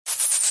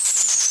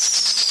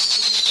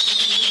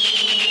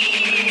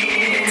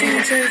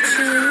DJ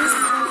Keys,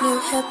 new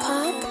hip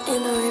hop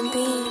and R&B.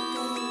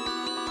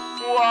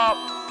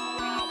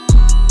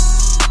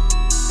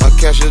 I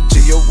cash it to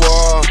your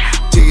wall.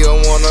 Tia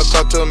wanna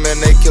talk to him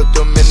and they killed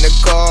him in the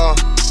car.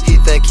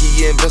 He think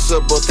he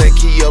invincible, think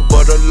he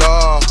above the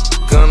law.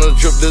 Gonna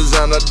drip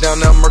designer down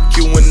there, murk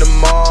you in the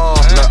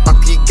mall. Now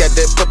Aki got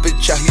that puppet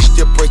child, he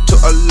still pray to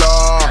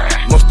Allah.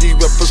 Most these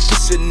rappers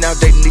pussy now,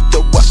 they need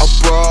to wear a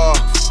bra.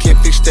 Can't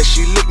fix that,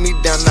 she lick me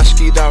down, now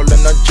skeet all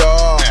in her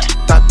jaw.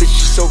 That bitch,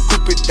 she so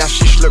groupie, now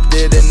she slurped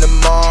it in the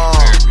mall.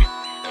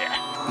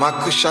 My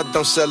kush I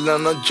don't sell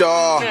in a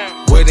jar.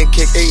 Wedding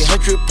cake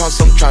 800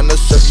 pounds, I'm tryna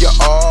serve you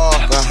all.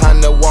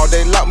 Behind the wall,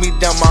 they lock me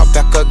down, my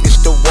back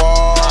against the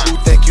wall. You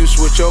think you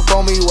switch up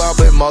on me, wild,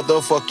 but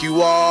motherfuck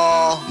you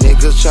all.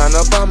 Niggas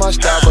tryna buy my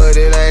style, but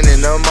it ain't in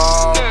the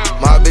mall.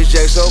 My bitch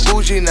Jack so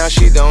bougie, now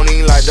she don't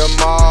even like the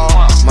mall.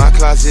 My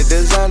closet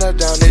designer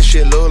down, this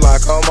shit look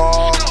like a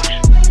mall.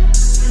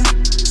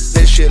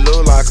 This shit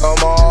look like a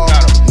mall.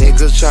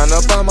 Niggas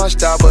tryna buy my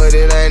style, but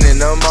it ain't in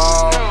the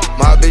mall.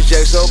 My bitch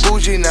Jack so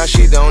bougie, now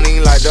she don't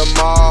even like the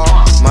mall.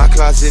 My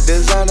closet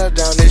designer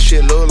down, this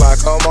shit look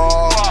like a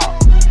mall.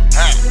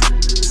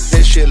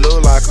 This shit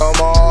look like a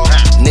mall.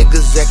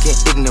 Niggas acting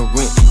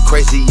ignorant,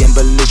 crazy and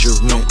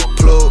belligerent.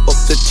 Plug up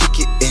the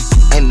ticket and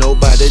ain't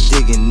nobody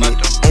digging it.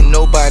 Ain't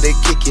nobody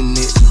kicking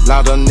it,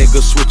 lot of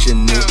niggas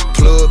switching it.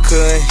 Plug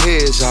cutting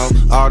heads off,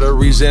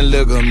 arteries and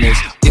ligaments.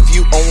 If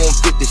you own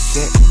 50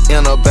 cent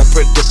in a bad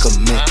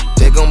predicament,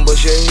 they gon'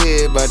 bust your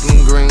head by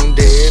them green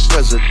dead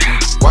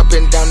presidents.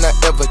 Wiping down the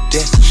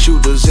evidence,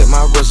 shooters at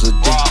my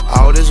residence.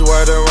 All this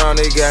white around,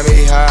 they got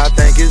me high, I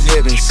think it's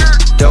heaven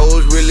sent.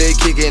 Those really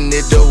kicking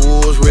it, the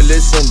wolves really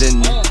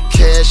sending it.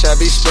 Cash, I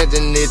be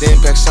spending it, in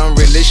packs, I'm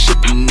really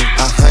shipping it.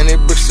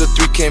 100 bricks to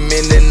 3 came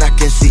in and I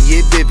can see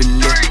it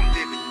vividly.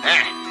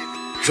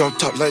 Drop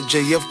top like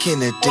JF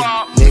Kennedy.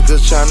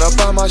 Niggas tryna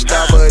buy my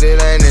style, but it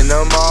ain't in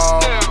the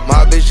mall.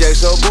 My bitch Jack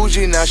so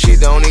bougie, now she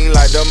don't even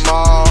like the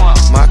mall.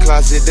 My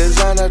closet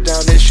designer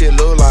down, this shit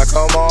look like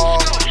a mall.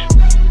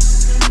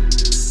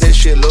 This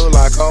shit look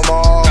like a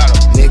mall.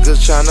 Niggas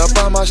tryna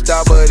buy my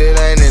style, but it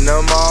ain't in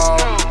the mall.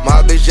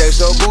 My bitch Jack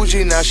so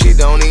bougie, now she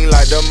don't even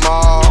like the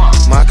mall.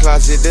 My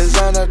closet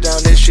designer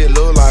down, this shit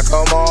look like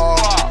a mall.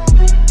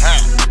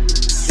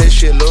 This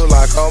shit look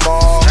like a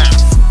mall.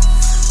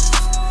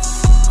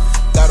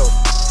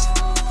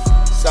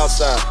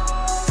 Southside,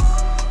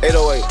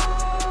 808,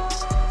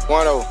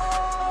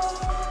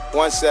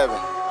 1017,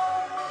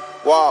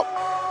 WAP.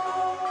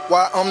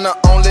 Why I'm the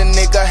only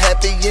nigga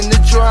happy in the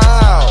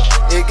drought?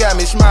 It got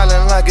me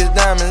smiling like it's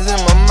diamonds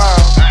in my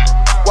mouth.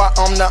 Why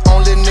I'm the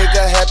only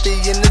nigga happy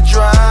in the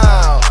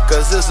drought?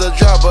 Cause it's a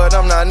drought, but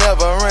I'm not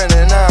never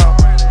running out.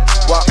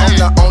 Why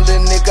I'm the only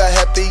nigga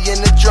happy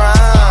in the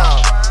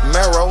drought?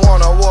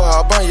 Marijuana war,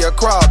 I'll burn your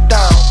crowd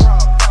down.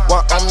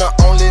 Why I'm the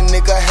only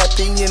nigga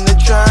happy in the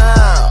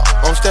drought?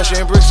 I'm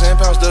stashing bricks and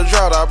pounds the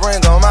drought, I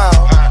bring them out.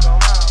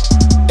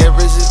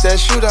 Ever since that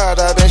shootout,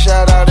 I've been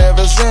shot out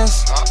ever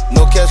since.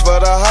 No cash for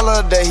the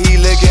holiday, he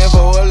looking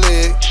for a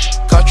lick.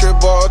 Country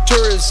boy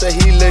tourist say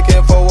he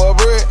looking for a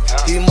brick.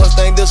 He must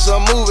think this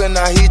a movie,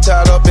 now he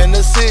tied up in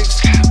the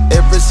 6.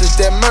 Ever since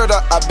that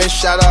murder, I've been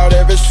shot out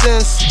ever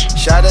since.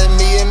 Shot at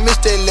me and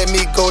missed, they let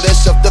me go,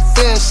 that's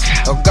self-defense.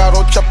 I got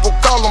on chopper,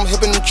 call him,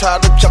 helping him try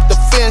to jump the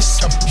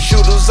fence.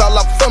 Shooters all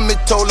up from me,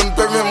 told him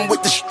bury him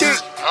with the stick.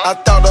 I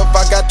thought if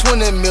I got 20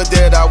 mil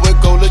that I would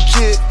go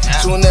legit.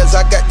 Soon as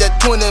I got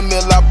that 20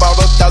 mil, I bought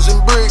 1,000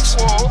 bricks.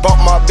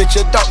 Bought my bitch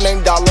a dog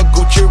named Dollar,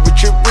 Gucci,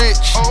 Richard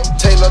Rich.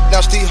 Taylor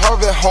down Steve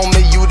Harvey,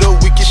 homie, you the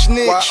weakest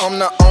snitch. Why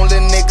I'm the only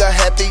nigga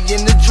happy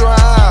in the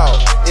drought?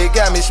 It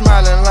got me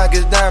smiling like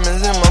it's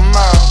diamonds in my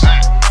mouth.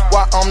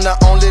 Why I'm the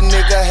only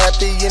nigga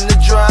happy in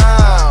the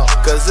drought?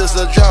 Cause it's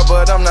a drought,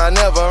 but I'm not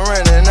never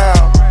running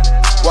out.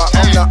 Why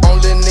I'm the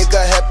only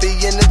nigga happy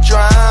in the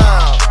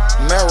drought?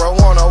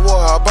 Marijuana war,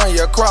 I'll burn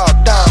your crowd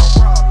down.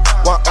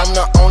 Why I'm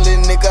the only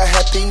nigga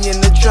happy in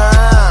the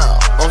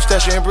drought? I'm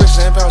stashing bricks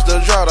and pounds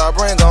the drought, I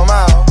bring them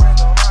out.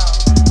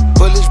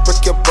 Bullets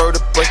break your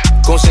vertebrae,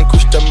 guns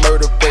increase the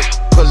murder rate.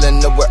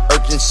 Pulling up with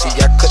urgency,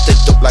 I cut the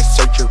dope like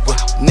surgery.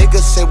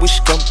 Niggas say we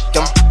scum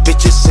them,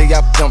 bitches say I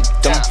pump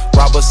them.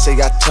 Robbers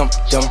say I tempt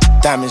them,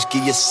 diamonds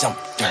give you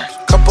something.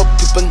 Couple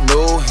people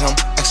know him,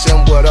 asking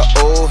what I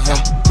owe him.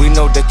 We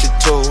know that you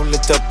told,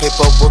 let the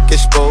paperwork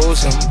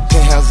expose him.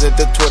 Penthouse at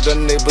the Twitter,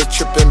 neighbors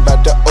tripping by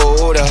the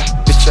odor.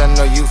 Bitch, I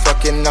know you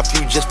fucking off,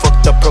 you just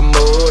fucked the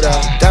promoter.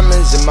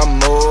 Diamonds in my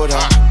motor,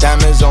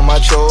 diamonds on my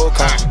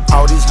choker.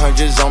 All these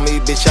hundreds on me,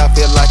 bitch, I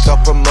feel like a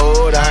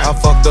promoter. I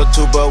fucked her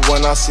too, but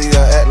when I see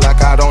her act like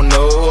I don't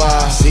know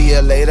her. See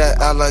you later,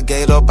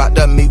 alligator, about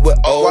to meet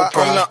with Oprah.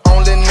 I'm the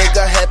only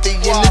nigga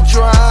happy in the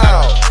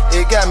drought.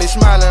 It got me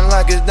smiling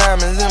like it's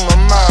diamonds in my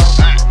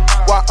mouth.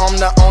 Why I'm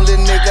the only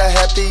nigga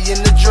happy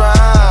in the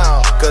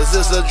drought? Cause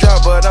it's a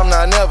drought, but I'm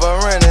not never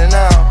running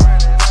out.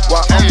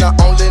 Why I'm the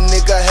only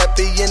nigga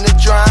happy in the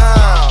drought?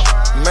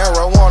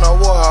 Marijuana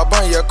war, I'll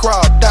burn your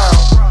crowd down.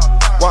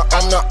 Why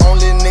I'm the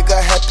only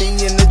nigga happy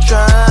in the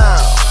drought?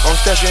 I'm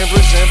stashing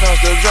bricks and pounds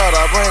the drought,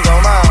 I bring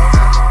them out.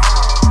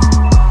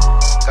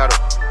 Claro.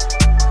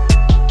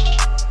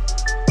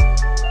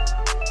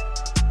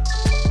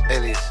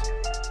 Ellis.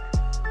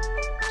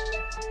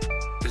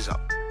 Peace out.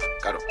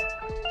 Claro.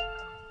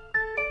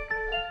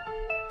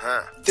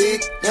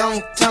 Thick,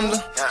 young,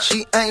 tender.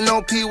 She ain't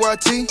no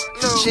PYT.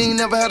 She ain't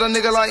never had a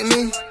nigga like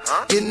me.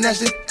 Get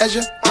nasty as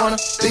you wanna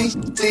be.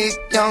 Thick,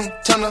 young,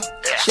 tender.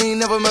 She ain't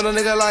never met a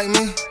nigga like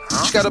me.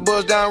 She got a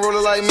buzz down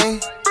roller like me.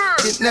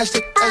 Get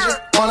nasty as you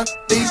wanna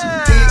be.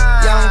 Thick,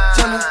 young,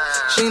 tender.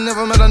 She ain't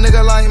never met a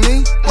nigga like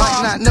me.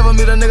 Might not never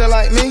meet a nigga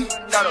like me.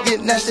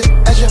 Get nasty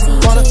as you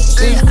wanna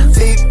be.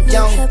 Thick,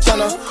 young,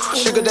 tender.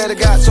 Sugar daddy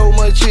got so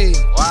much cheese.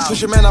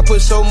 Push your man, I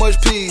put so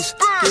much peas.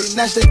 Get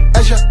nasty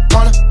as you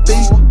wanna be.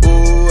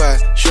 Ooh, I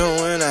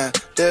showing out.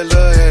 That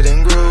little head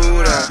and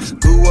grew out.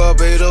 Grew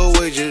up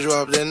 808, just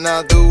dropped, then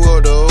I threw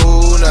up the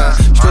whole night.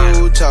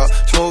 Screw talk,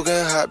 smoking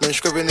hot, been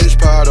scraping this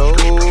pot a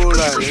whole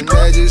lot. In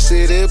Magic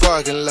City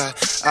parking lot,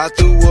 I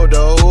threw up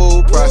the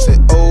whole profit.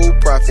 Old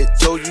profit,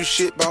 told you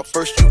shit about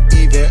first you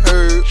even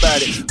heard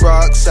about it.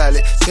 Rock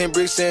solid, 10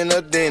 bricks in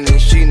a den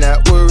and she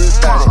not worried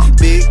about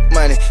it. Big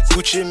money,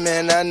 Gucci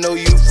man, I know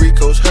you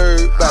freakos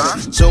heard about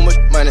it. So much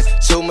money,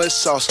 so much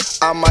sauce,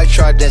 I might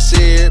try that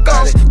shit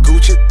about it.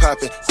 Gucci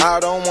poppin', I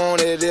don't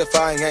want it if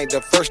I ain't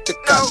the first to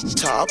cop.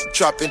 Top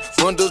dropping,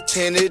 windows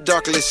tinted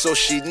darkly, so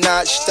she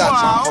not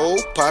stopping.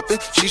 Whole popping,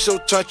 she so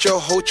touch your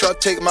whole try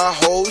take my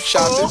whole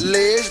shopping.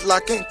 Legs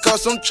locking,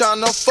 cause I'm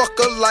tryna fuck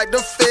her like the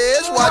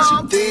feds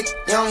watching. Thick,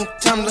 young,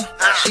 tender,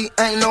 she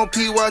ain't no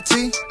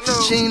PYT.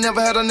 She ain't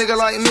never had a nigga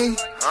like me.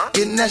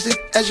 Get nasty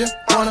as you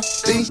wanna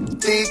be.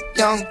 Thick,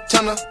 young,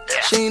 tender,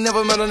 she ain't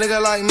never met a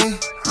nigga like me.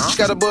 She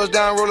got a buzz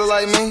down roller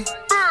like me.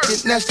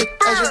 Get nasty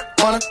as you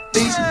wanna be.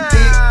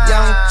 Thick,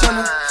 young,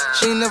 tender.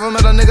 She ain't never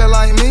met a nigga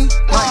like me.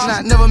 Might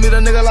not never meet a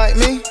nigga like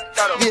me.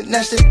 Get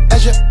nasty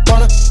as you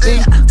wanna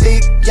be.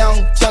 Thick,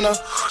 young, tender.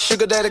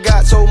 Sugar daddy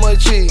got so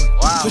much cheese.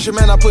 Push your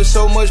man, I put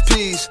so much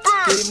peas.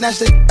 Get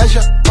nasty as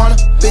you wanna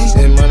be.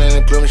 And money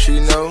in the club, she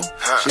know.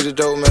 She the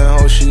dope man,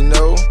 ho, she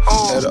know.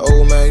 That the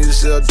old man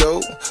used to sell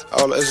dope.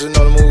 All the exes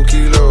know the move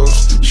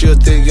kilos. She a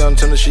thick, young,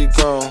 tender, she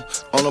grown.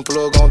 On the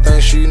plug, on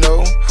things she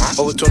know.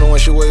 Over 21,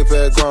 she way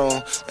past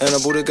grown. And her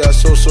booty got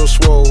so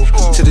swole.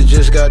 Till it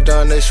just got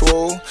done, they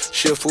swole.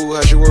 She a fool,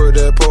 how she word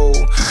that pole.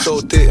 So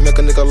thick, make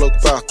a nigga look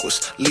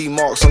backwards. Leave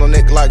marks on her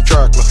neck like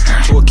Dracula.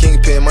 To a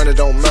kingpin, money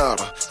don't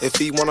matter. If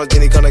he want her,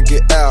 then he gonna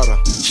get out her.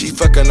 She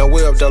fucking her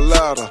way up the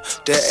ladder.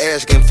 That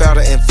ass getting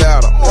fatter and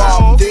fatter.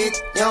 Thick,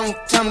 young,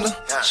 tender.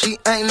 She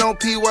ain't no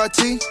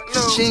PYT.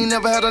 She ain't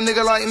never had a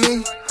nigga like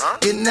me.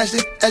 Get nasty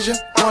as you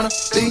wanna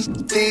be.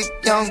 Thick,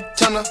 young,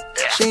 tender.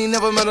 She ain't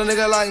never met a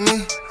nigga like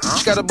me.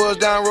 She got a buzz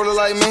down roller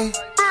like me.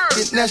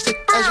 Get nasty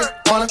as you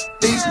wanna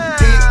be.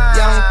 Thick,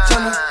 young,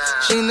 tender.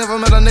 She ain't never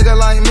met a nigga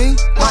like me.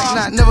 Might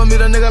not never meet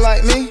a nigga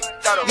like me.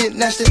 Get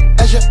nasty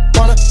as you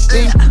wanna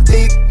be.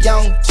 Thick,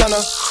 young,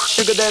 tender.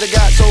 Sugar daddy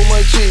got so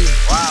much cheese.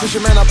 Push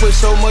your man, I put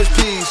so much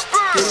peas.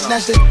 Get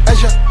nasty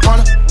as you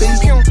wanna be.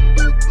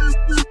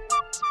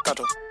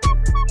 Gato.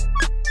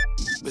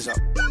 What's up?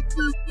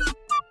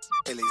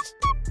 Ellis.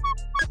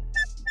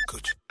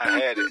 Coach. I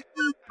had it.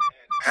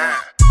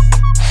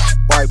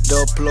 Wiped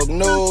up plug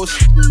nose,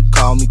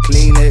 call me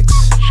Kleenex.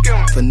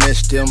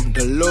 Finesse them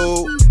the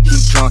load, he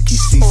drunk, he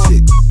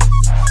seasick.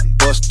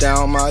 Bust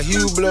down my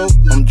Hublot,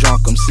 I'm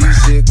drunk, I'm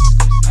seasick.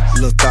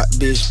 Look that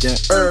bitch then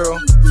Earl,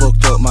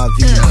 fucked up my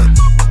V-neck.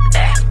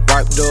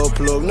 Wiped up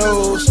plug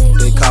nose,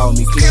 they call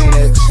me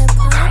Kleenex.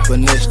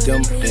 Finesse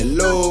them the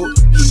load,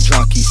 he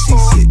drunk, he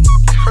seasick.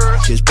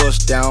 Just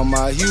bust down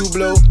my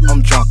Hublot,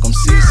 I'm drunk, I'm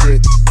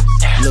seasick.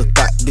 Look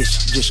that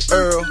bitch just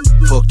Earl,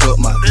 fucked up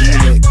my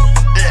V-neck.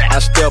 I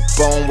step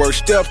on, work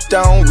stepped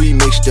on,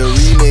 remix the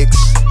remix.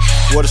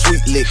 What a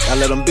sweet lick, I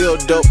let them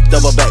build up,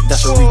 double back,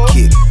 that's a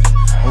re-kick.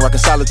 I'm rockin'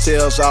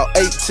 solitaires, all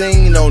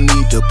 18, no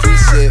need to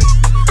preset.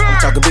 I'm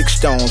talking big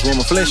stones, with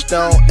my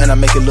Flintstone, and I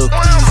make it look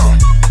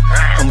easy.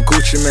 I'm a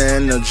Gucci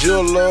man, a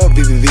jeweler,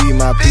 VVV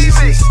my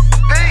pieces.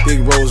 Big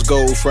rose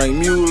gold, Frank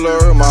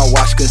Mueller, my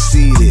watch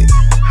conceded.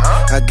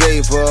 I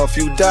gave her a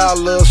few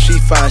dollars, she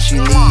find she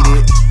need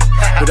it.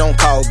 But don't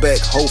call back,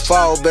 whole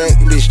fall back,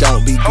 bitch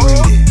don't be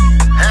greedy.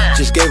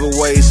 Just gave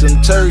away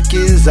some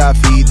turkeys, I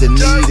feed the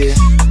needy.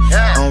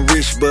 I'm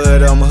rich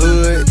but I'm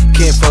hood,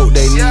 kinfolk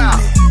they need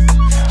me.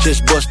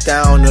 Just bust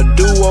down a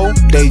duo,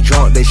 they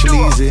drunk, they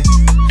sleazy.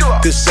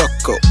 Good suck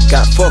up,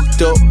 got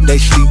fucked up, they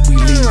sleep, we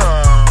leave.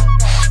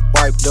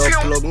 Wiped up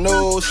plug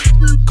nose,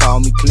 call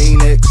me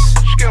Kleenex.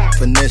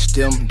 Finesse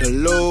them the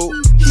load,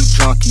 he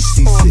drunk, he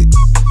seasick.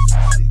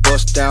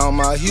 Bust down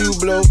my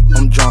Hublot,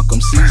 I'm drunk,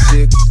 I'm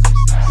seasick.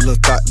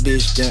 Look that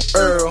bitch then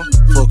Earl,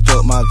 fucked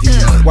up my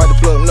V-neck. Wipe the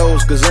plug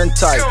nose, cause in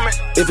tight.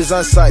 If it's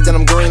unsight, then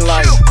I'm green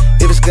light.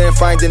 If it's getting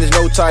fine, then there's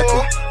no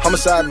typing.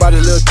 Homicide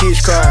bodies, little kids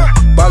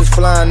crying. Bodies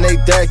flying, they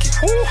decking.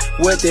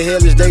 What the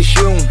hell is they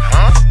shooting?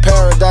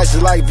 Paradise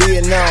is like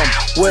Vietnam.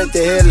 What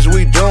the hell is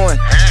we doing?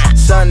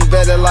 Sun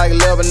better like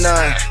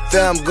Lebanon.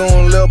 Fam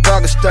goon, Lil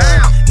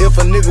Pakistan. If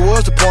a nigga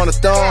was to point a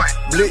thumb,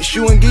 blitz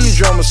you and give you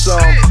drum a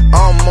song.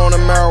 I'm on a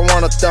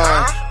marijuana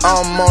thumb.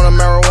 I'm on a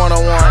marijuana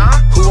one.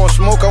 Who want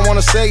smoke? I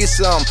wanna sell you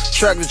some.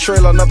 Tractor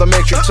trailer, another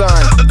metric ton.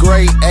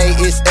 Grade A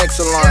is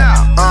excellent.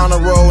 On the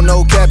road,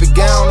 no cap it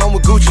gown. I'm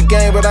with Gucci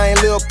gang, but I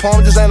ain't Lil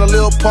Pump. This ain't a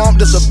Lil Pump,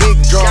 this a big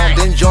drum.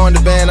 Then joined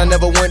the band, I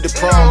never went to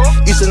prom.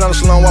 East Atlanta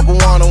Salon, Whopper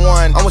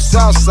 101. I'm with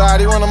Southside,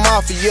 they run a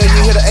mafia. Yeah,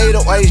 you hear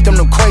the 808s,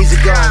 them crazy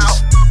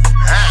guns.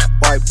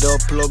 Wiped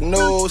up plug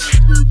nose,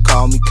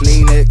 call me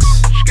Kleenex.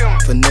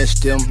 Finesse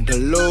them the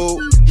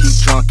load, he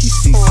drunk, he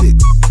seasick.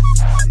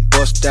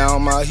 Bust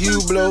down my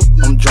Hublot,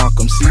 I'm drunk,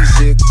 I'm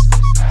seasick.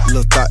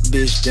 Lil' thot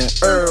bitch then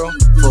Earl,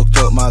 fucked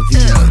up my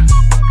V-neck.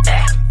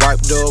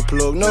 Wiped up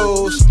plug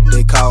nose,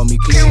 they call me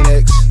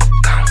Kleenex.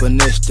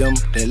 Finesse them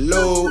the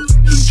load,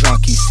 he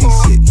drunk, he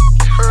seasick.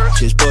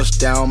 Just bust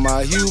down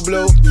my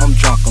Hublot, I'm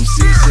drunk, I'm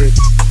seasick.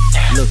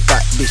 Lil'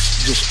 thot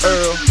bitch just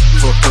Earl,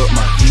 fucked up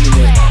my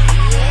V-neck.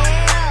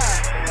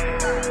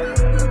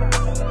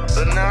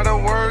 But now the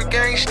word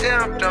gang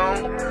stamped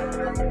on.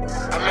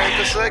 I make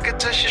a second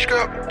till she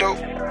scrap dope.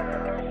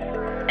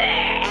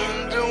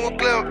 Do a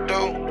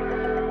klepto.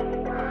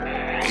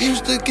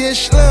 Used to get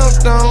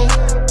slumped on,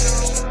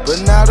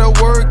 but now the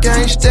word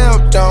gang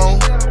stamped on.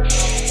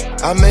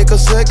 I make a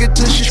second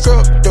till she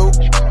scrap dope,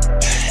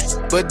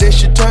 but then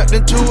she turned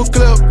into a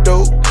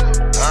klepto.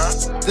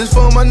 This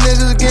for my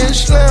niggas getting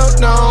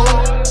slapped on,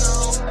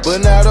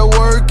 but now the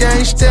word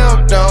gang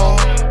stamped on.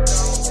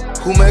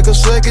 Who make a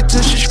second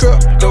till she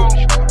scrap dope?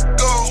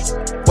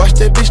 Watch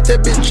that bitch a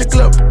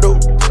klepto.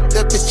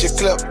 That bitch a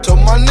klepto.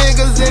 My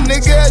niggas in the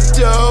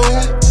ghetto.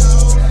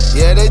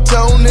 Yeah, they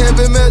tone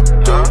heavy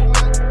metal.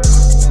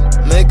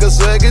 Make a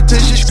second till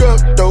she scrap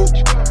dope.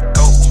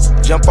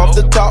 Jump off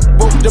the top,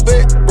 broke the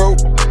bed, broke.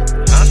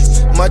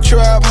 My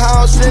trap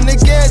house in the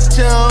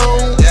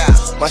ghetto.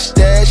 My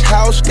stash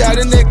house got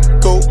an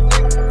echo.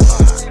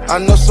 I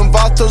know some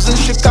vatos in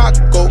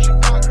Chicago.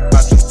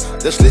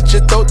 That slit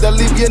your throat, that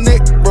leave your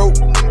neck broke.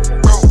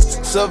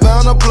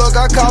 Savannah plug,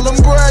 I call him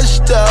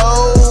Bresto.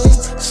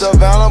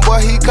 Savannah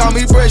boy, he call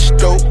me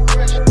Bresto.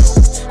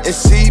 In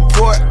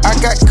Seaport, I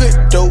got good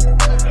dope.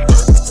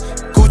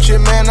 Gucci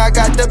man, I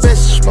got the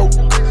best smoke.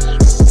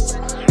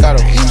 Got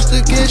him used to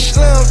get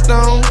slumped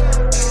on,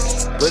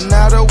 but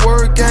now the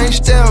word ain't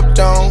stamped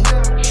on.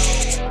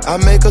 I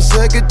make a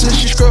second till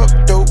she scrap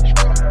dope,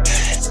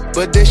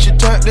 but then she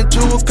turned into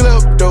a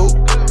klepto.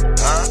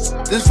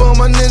 This for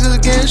my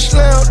niggas getting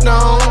slapped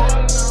on,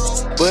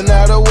 but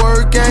now the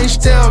word ain't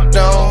stamped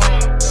on.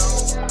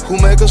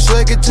 Who make a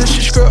second till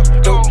she scrap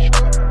dope?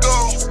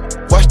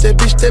 Watch that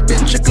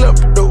bitch a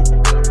klepto.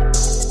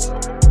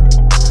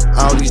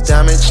 All these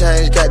diamond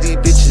chains got these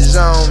bitches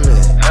on me.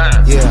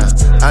 Yeah,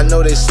 I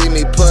know they see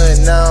me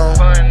putting on.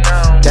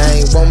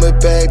 They ain't want me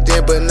back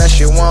then, but now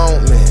she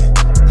want me.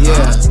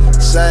 Yeah,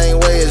 same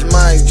way as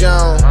Mike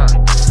Jones.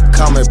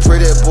 Call me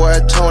pretty boy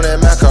Tony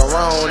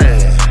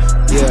Macaroni.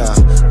 Yeah,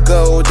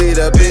 go did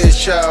a bitch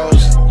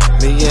shows.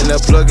 Me and the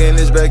plug in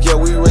his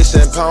backyard, we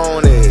racing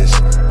ponies.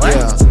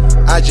 Yeah,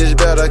 I just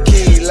bet a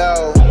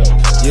kilo.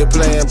 You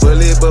playing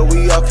bully, but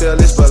we all feel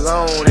it's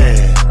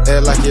baloney.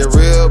 Act like you're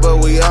real,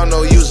 but we all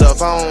know you's a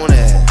phony.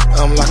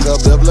 I'm like a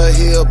Beverly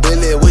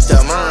Hillbilly with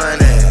the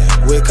money.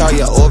 We call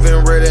you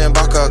Oven Red and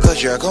Baka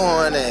cause you're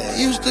corny.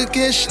 Used to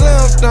get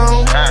slumped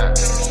on,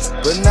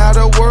 but now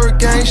the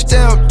word ain't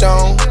stamped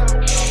on.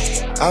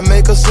 I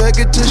make a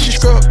second till she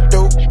scrap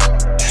dope,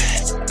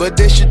 but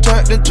then she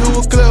turned into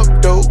a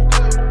klepto.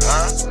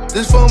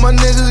 This for my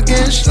niggas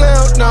getting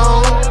slapped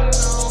on,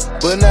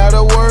 but now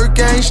the word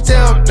ain't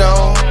stamped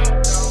on.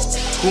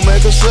 Who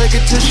make a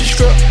second till she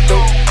scrap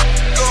dope?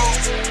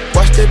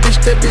 Watch that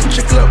bitch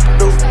a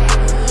klepto.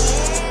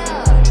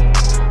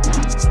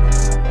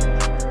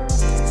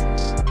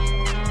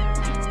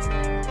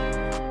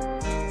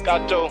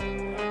 Gato.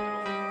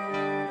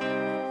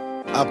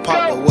 I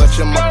pop a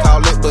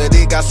whatchamacallit, but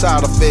it got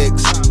side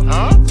effects.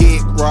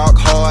 Get rock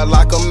hard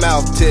like a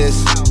mouth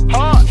test.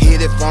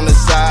 Hit it from the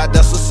side,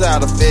 that's a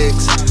side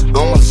effects.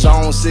 I'm a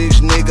zone 6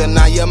 nigga,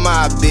 now you're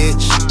my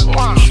bitch.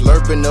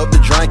 Slurping up the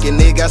drink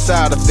and it got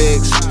side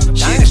effects.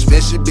 Shit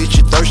expensive, bitch,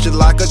 you thirsty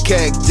like a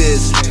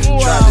cactus.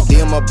 Tried to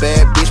deal my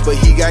bad bitch, but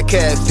he got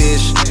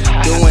catfish.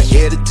 Doing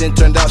editing,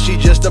 turned out she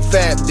just a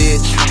fat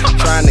bitch.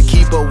 Trying to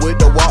keep up with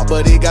the walk,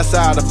 but it got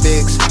side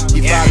effects.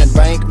 He filing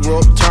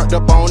bankrupt, turned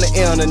up on the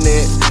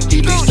internet.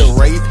 He leased a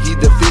Wraith, he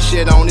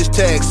deficient on his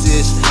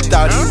taxes.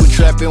 Thought he was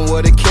trapping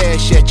where the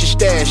cash at, you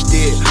stashed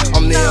it.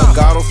 I'm the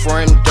Elgato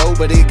friend dope,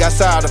 but it got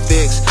side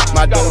effects.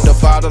 My dope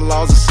defy the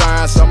laws of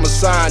science, I'm a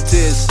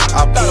scientist.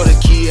 I put a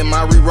key in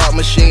my reroute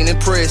machine and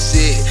press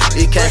it.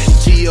 It came from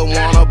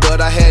Tijuana,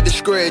 but I had to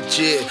scratch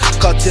it.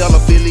 Cartel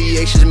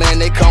affiliations, man,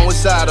 they come with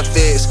side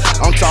effects.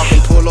 I'm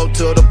talking pull up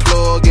to the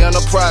plug in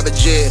a private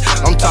jet.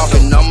 I'm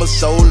talking numbers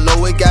so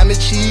low, it got me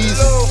cheesy.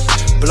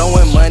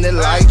 Blowing money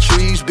like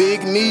trees,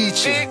 big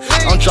Nietzsche.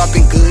 I'm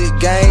dropping good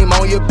game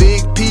on your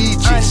big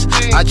peaches.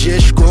 I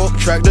just scrub,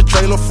 tractor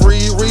trailer,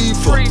 free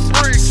reefer.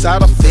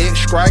 Side effect,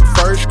 strike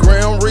first,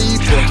 Grim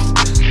Reaper.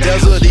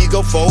 Desert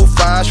Eagle,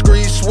 4-5,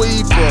 street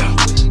sweeper.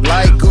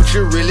 Like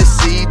Gucci, really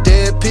see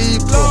dead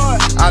people.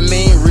 I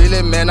mean,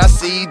 really, man, I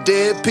see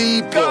dead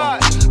people.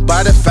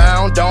 Body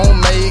found,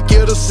 don't make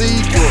it a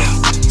sequel.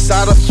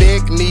 Side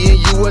effect, me and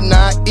you are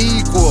not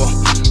equal.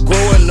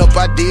 Growing up,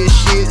 I did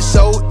shit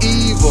so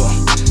evil.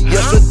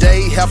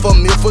 Yesterday, half a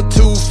meal for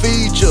 2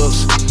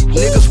 features.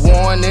 Niggas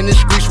warn in the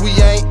streets, we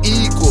ain't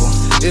equal.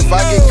 If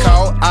I get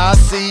caught, I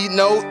see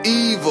no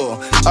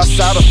evil. A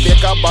side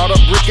effect, I bought a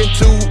brick and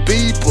 2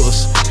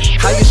 beepers.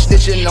 How you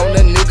snitching on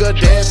a nigga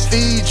that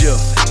feed you?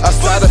 A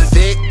side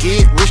effect,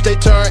 get rich, they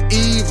turn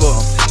evil.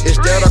 Is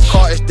that a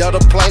car, is that a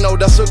plane? Oh,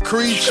 that's a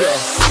creature.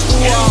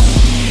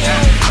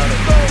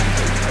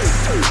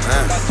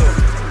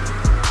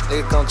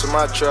 Nigga come to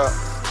my truck,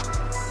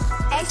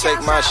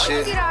 take my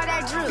shit,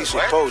 he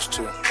supposed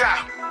to.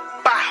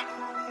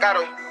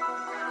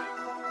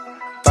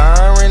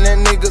 Firing at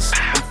niggas,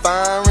 I'm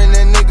firing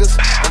at niggas,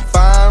 I'm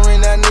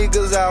firing at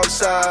niggas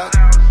outside.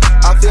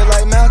 I feel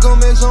like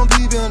Malcolm X on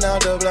peeping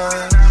out the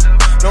blind.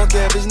 Don't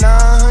care if it's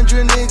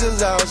 900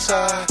 niggas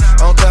outside.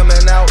 I'm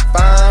coming out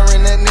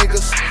firing at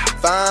niggas,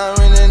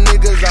 firing at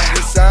niggas. I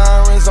hear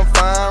sirens, I'm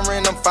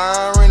firing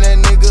at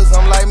niggas.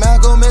 I'm like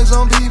Malcolm X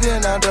on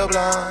peeping out the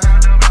blind.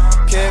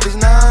 Care if it's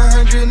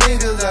 900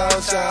 niggas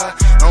outside.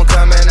 I'm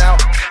coming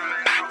out.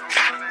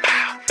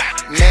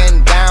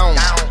 Man down,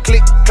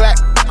 click clack.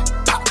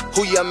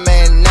 Who your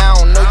man now?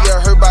 Know you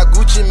heard about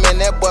Gucci, man,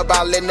 that boy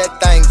about letting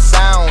that thing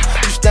sound.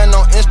 You stand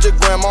on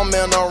Instagram, I'm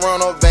in a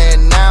runner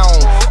van now.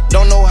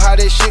 Don't know how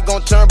this shit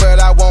gon' turn, but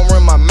I won't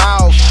run my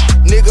mouth.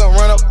 Nigga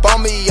run up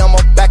on me, I'ma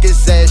back his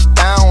ass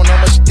down.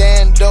 I'ma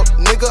stand up,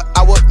 nigga,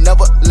 I would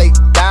never lay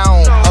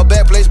down. A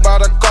bad place by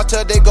the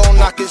cartel, they gon'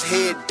 knock his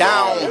head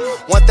down.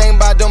 One thing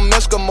about them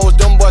Eskimos,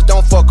 them boys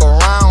don't fuck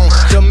around.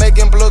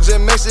 Jamaican plugs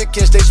and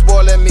Mexicans, they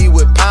spoiling me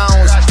with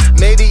pounds.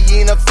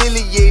 Medellin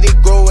affiliated,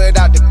 grow it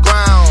out the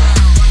ground.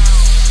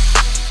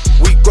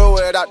 We grow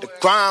it out the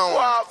ground.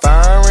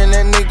 Firing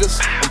at niggas,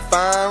 I'm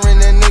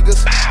firing at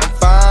niggas, I'm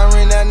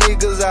firing at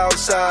niggas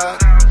outside.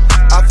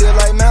 I feel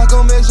like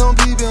Malcolm X on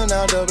peeping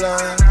out the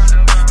blind.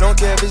 Don't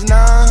care if it's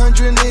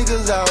 900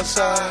 niggas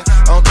outside.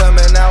 I'm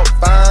coming out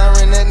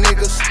firing at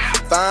niggas,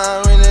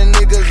 firing at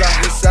niggas. I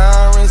hear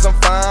sirens, I'm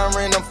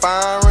firing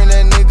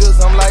at niggas.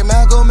 I'm like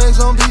Malcolm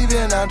X on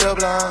peeping out the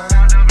blind.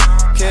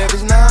 Care if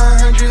it's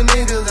 900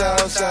 niggas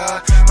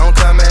outside. I'm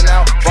coming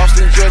out,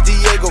 Boston, George,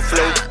 Diego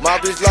flow. My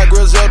bitch like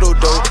Griselda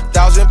dough,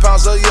 1,000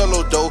 pounds of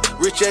yellow dough.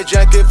 Rich at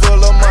jacket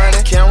full of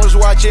money, cameras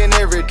watching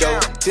every dough.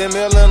 10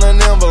 mil in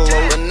an envelope,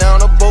 and now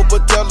the boat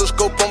but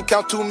telescope. I'm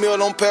count 2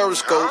 mil on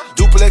Periscope.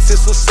 Duplex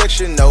is a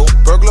section, no.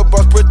 Burglar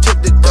bars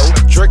protected though.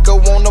 Draco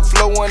on the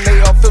floor and they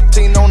all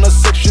 15 on the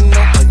section,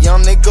 no. A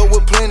young nigga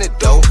with plenty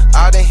though.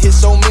 I done hit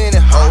so many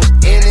hoes.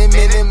 Any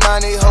minute,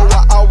 money hoe,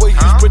 I always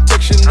use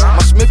protection, no.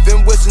 My Smith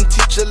 & Wesson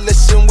teacher,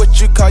 listen what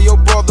you call your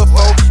brother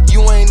for.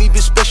 You ain't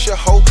even special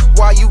hoe.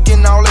 Why you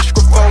getting all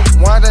extra for?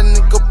 Why that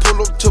nigga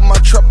pull up to my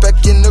truck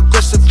back in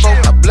aggressive for?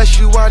 I bless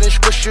you out in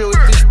scripture.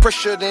 If it's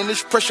pressure, then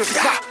it's pressure.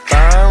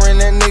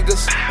 Firing at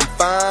niggas, I'm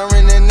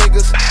firing at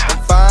niggas, I'm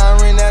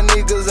firing at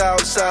niggas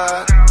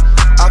outside.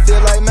 I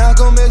feel like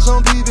Malcolm X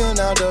on peeping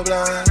out the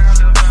blind.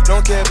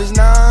 Don't care if it's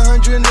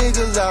 900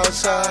 niggas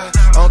outside.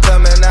 I'm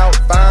coming out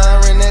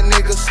firing at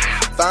niggas,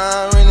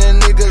 firing at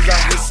niggas. I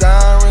hear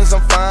sirens,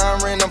 I'm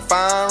firing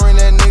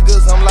at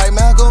niggas. I'm like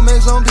Malcolm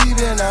X on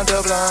peeping out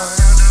the blind.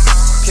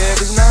 Care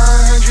if it's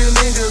 900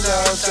 niggas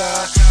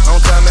outside. I'm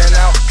coming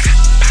out.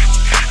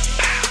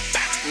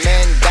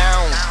 Man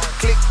down,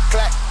 click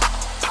clack.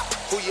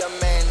 Who your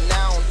man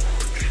now?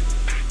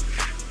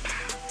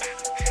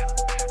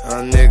 A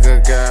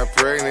nigga got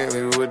pregnant,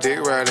 we were dick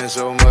riding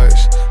so much.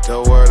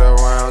 The word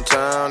around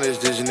town is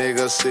this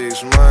nigga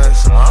 6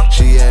 months.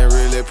 She ain't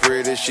really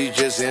pretty, she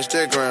just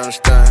Instagram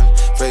stunt.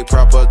 Fake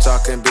proper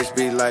talking, bitch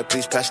be like,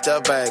 please pass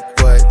the back.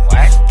 But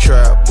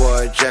trap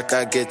boy Jack,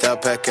 I get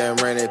that pack and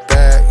run it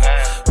back.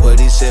 What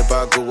he said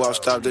about go out,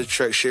 stop the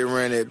track, shit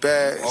ran it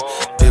back.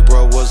 Big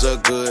bro was a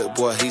good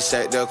boy, he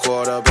sacked the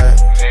quarterback.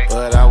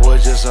 But I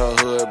was just a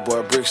hood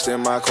boy, bricks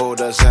in my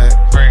cul-de-sac.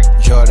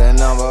 Jordan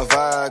number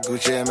 5,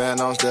 Gucci man,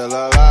 I'm still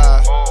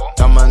alive.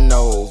 I'ma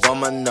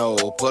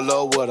know, pull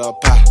up with a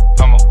pie.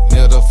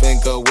 Middle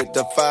finger with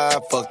the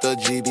 5, fuck the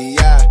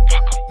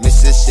GBI.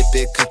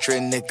 Mississippi country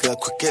nigga,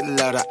 quick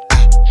letter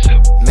I.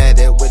 Mad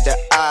it with the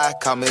eye,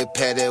 call me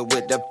Patty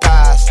with the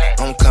pies.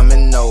 I'm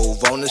coming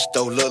over on the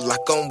stove, look like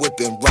I'm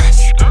whipping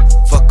rice.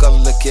 Fuck her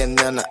looking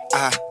in the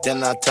eye,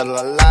 then I tell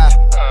her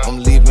lie. I'm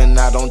leaving,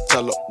 I don't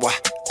tell her why,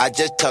 I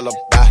just tell her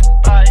bye.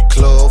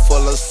 Club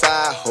full of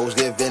side hoes,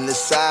 giving the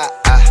side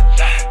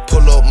eye.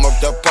 Pull up, murk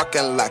the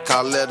parking lot,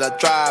 call it a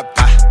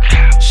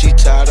drive-by. She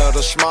tired of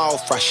the small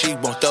fry, she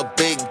want the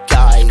big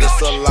guy.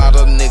 It's a lot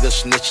of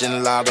niggas snitching,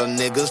 a lot of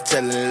niggas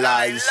telling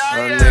lies.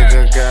 A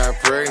nigga got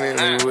pregnant,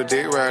 we were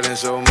dick riding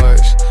so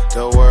much.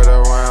 The word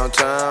around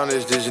town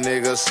is this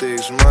nigga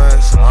 6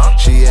 months.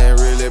 She ain't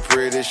really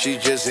pretty, she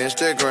just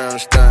Instagram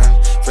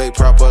stunt. Fake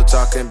proper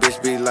talking,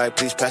 bitch be like,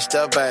 please pass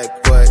the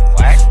back. But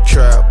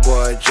trap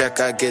boy Jack,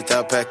 I get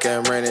that pack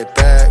and run it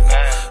back.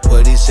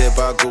 What he said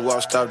about go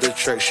out, stop the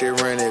track, shit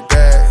ran it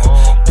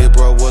back. Big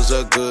bro was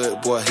a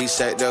good boy, he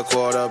sacked the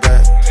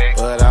quarterback.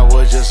 But I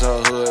was just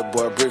a hood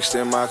boy, bricks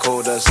in my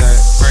cul-de-sac.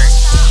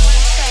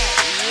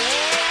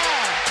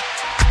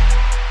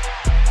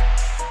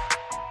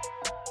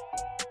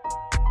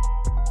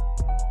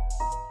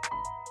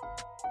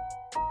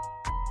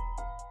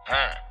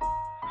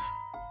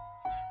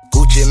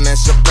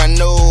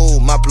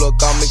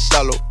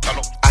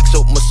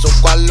 peso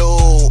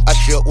cualo. I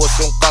ship with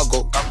some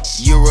cargo.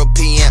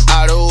 European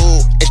auto,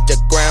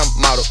 Instagram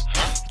model.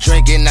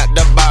 Drinking out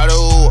the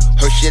bottle,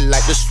 her shit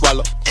like to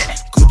swallow.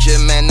 Gucci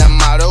man, the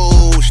motto,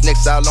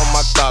 snakes all on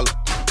my collar.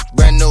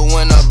 Brand new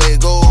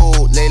Winnebago,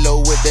 lay low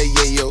with the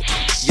yayo.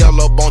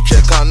 Yellow bone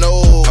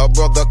Chicano, her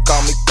brother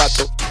call me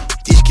Tato.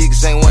 These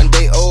kicks ain't one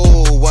day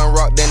old, one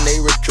rock then they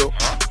retro.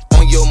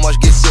 On your march,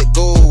 get set,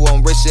 go,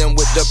 I'm racing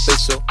with the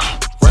peso.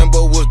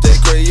 Rainbow was they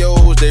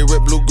crayons, they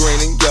red, blue, green,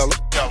 and yellow.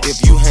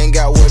 If you hang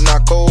out with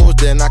narcos,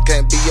 then I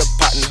can't be a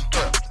partner.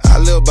 I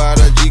live by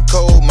the G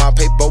code, my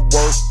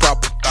paperwork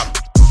proper.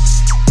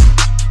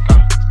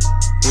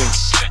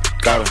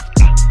 Got him,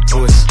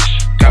 Lewis,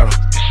 got him,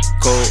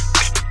 cold,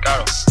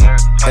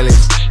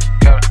 Ellis,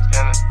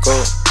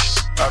 cold,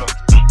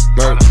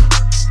 murder,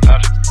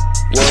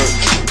 word,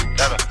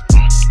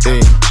 D,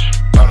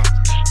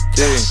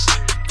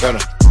 gunna,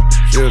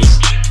 shooter,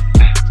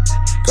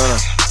 gunna,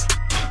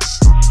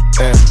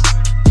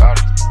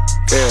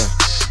 yeah,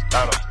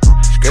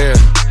 scared,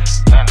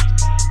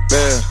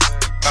 yeah.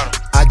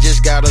 I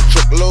just got a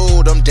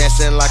truckload, I'm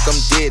dancing like I'm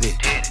Diddy.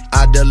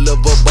 I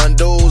deliver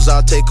bundles,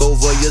 I'll take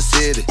over your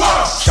city.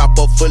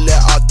 Chopper full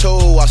of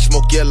auto, I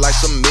smoke you like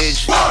some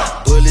midget.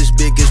 Bullets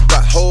big as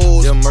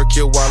potholes, they'll murk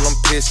you while I'm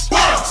pissed.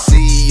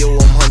 CEO,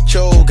 I'm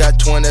Huncho, got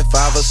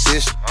 25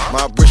 assists.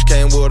 My bridge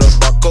came with a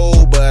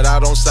barcode, but I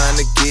don't sign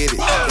to get it.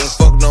 Ain't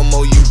fuck no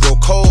more, you go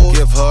cold,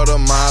 give her to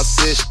my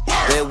assist.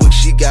 That week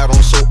she got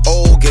on so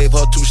old, gave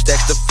her 2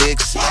 stacks to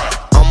fix it.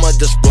 I'm a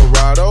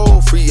desperado,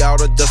 free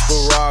out of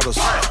desperados.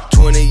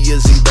 20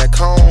 years he back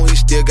home, he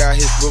still got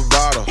his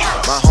bravado.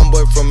 My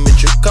homeboy from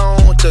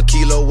Michoacan,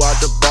 tequila out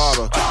the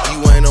bottle. You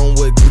ain't on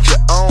what Gucci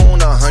own,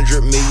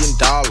 $100 million.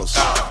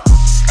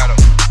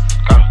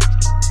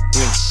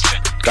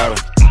 Got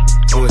him,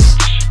 Lewis,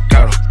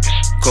 got him,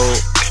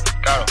 cold,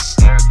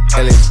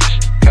 Ellis,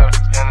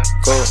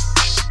 cold,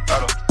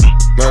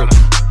 murder,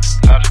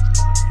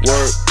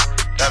 word,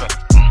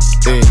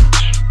 D,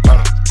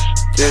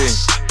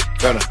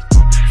 gunna,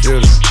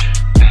 shooter,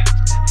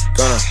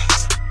 gunna,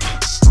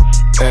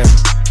 yeah,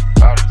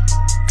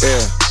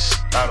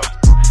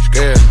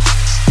 scared,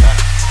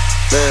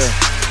 yeah.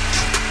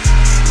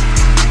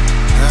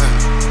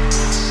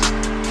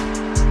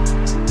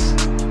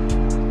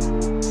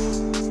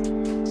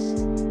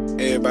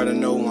 Everybody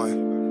know one.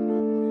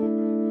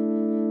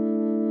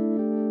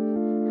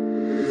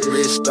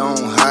 Wrist on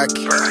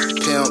hockey,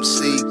 pimp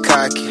C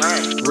cocky,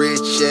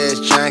 rich ass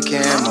junkie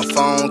and my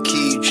phone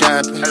keep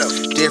chopping.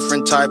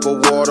 Different type of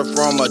water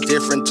from a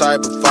different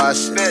type of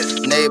faucet.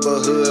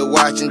 Neighborhood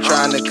watching,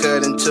 trying to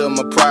cut into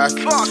my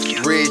profit.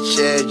 Rich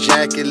ass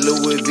jacket,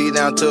 Louis V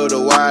down to the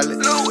wallet.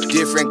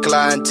 Different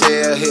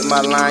clientele, hit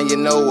my line, you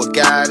know I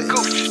got it.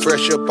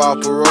 Fresh up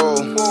off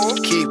parole,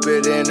 keep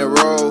it in the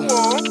roll.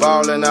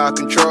 Ballin' out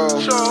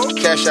control,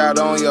 cash out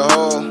on your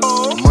hoe.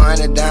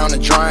 Money down the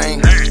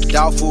drain,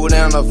 dog food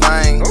in the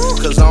vein.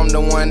 Cause I'm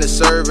the one that's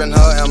serving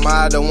her, am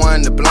I the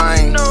one to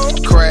blame?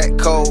 Crack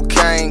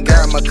cocaine,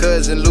 got my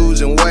cousin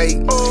losing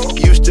weight.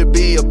 Used to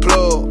be a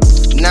plug,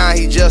 now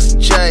he just a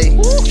J.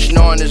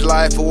 Snoring his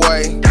life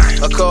away,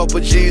 a couple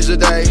G's a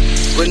day.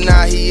 But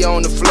now he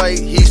on the flake,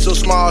 he so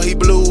small he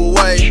blew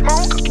away.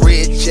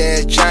 Rich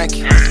ass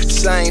junkie,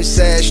 same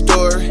sad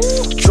story.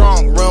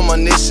 Drunk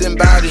reminiscing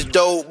about his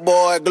dope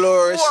boy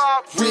glories.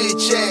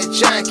 Rich ass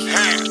junkie,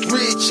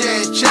 rich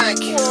ass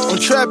junkie. I'm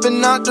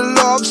trapping out the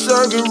loft,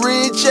 serving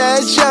rich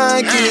ass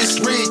junkies.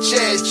 Rich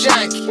ass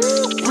junkie,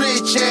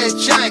 rich ass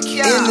junkie.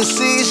 In the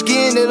seats,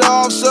 getting it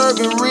off,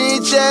 serving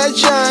rich ass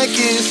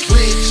junkies.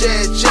 Rich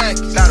ass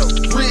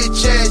junkies,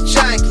 rich ass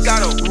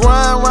junkies.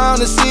 Run around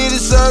the city,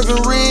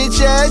 serving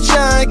rich ass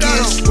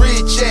junkies.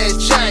 Rich ass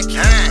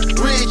junkies,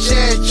 rich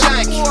ass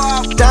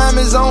junkies.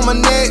 Diamonds on my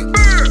neck,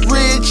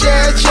 rich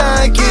ass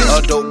junkies.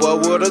 A dope boy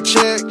with a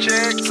check,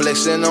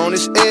 flexing on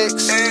his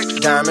ex.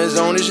 Diamonds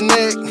on his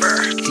neck,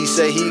 he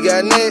say he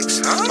got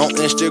next. On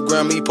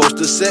Instagram he post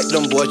a sec,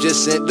 them boys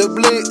just sent the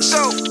blitz.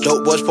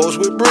 Dope boys post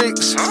with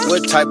bricks,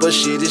 what type of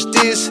shit is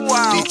this?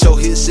 Veto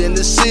hits and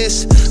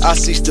assists, I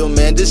see still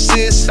man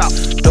desist.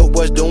 Dope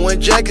boys doing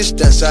jacket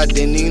stunts I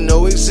didn't even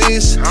know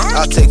exist.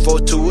 I take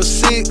 4 to a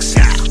 6,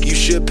 you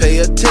should pay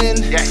a 10.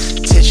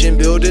 Tension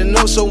building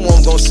up, so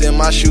I'm gon' send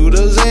my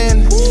shooters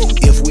in.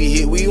 If we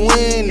hit, we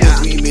win.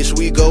 If we miss,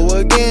 we go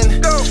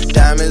again.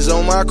 Diamonds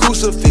on my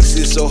crucifix,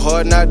 it's so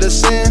hard not to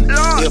sin.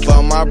 If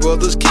I'm my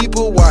brother's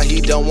keeper, why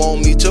he don't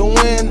want me to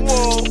win?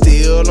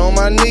 Still on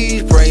my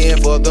knees,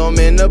 praying for them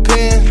in the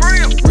pen.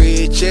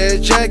 Rich ass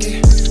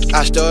jacket,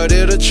 I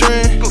started a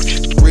trend.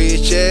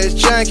 Rich ass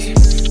jacket,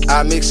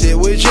 I mix it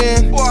with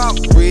gin.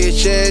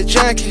 Rich ass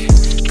jacket,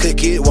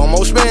 cook it one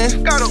more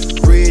spin.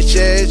 Rich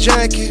ass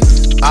jacket,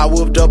 I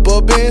whooped up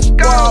a bench.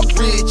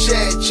 Rich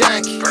ass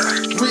junkie,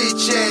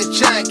 rich ass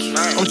junkie.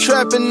 I'm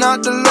trapping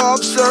out the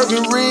loft,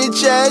 serving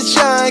rich ass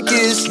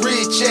junkies.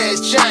 Rich ass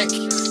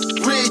junkie,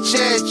 rich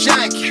ass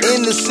junkie.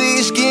 In the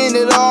seats, getting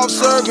it off,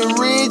 serving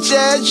rich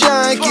ass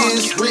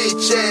junkies.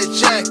 Rich ass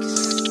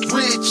junkies,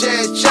 rich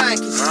ass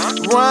junkies.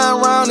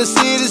 Run around the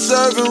city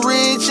serving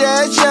rich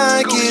ass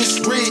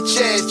junkies.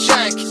 Rich ass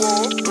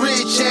junkies.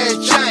 Rich ass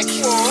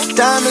junkies.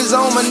 Diamonds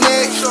on my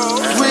neck.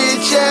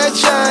 Rich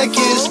ass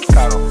junkies.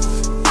 Claro.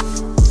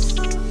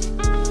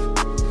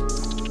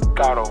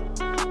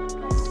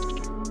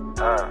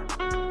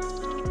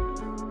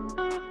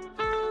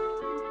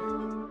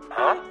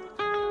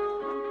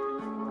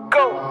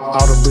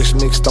 All the bricks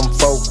mixed, I'm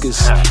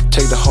focused.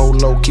 Take the whole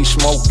low, keep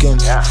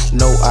smoking.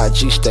 No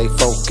IG, stay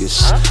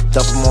focused.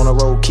 Dump 'em on the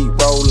road, keep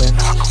rolling.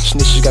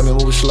 Snitches got me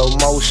moving slow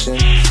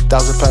motion.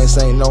 1,000 pints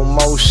ain't no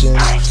motion.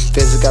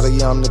 Feds got a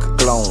young nigga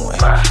glowing.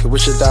 Get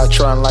rich or die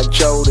trying like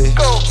Jody.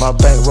 My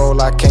bank roll,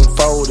 I can't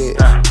fold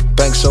it.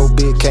 Bank so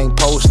big, can't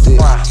post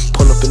it.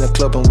 Pull up in the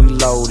club and we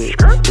load it.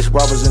 It's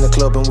robbers in the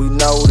club and we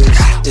know this.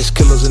 It's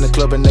killers in the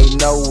club and they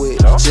know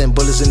it. Send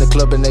bullets in the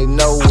club and they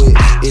know it.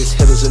 It's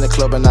hitters in the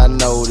club and I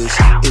know this.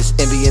 It's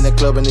envy in the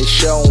club and it's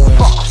showing.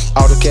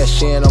 All the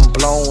cash in, I'm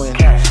blowing.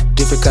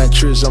 Different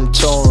countries, I'm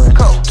touring.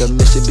 The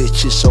missy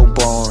bitch is so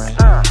boring.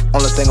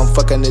 Only thing I'm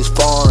fucking is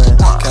foreign.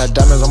 Got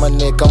diamonds on my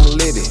neck, I'm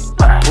lit it.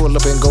 Pull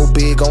up and go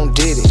big on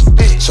Diddy.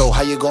 So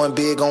how you going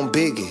big on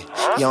Biggie?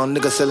 Young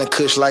nigga selling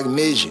kush like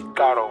midget.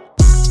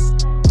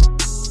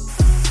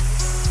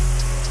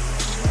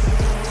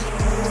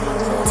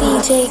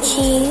 DJ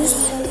Keys,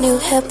 new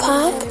hip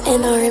hop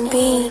and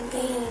R&B.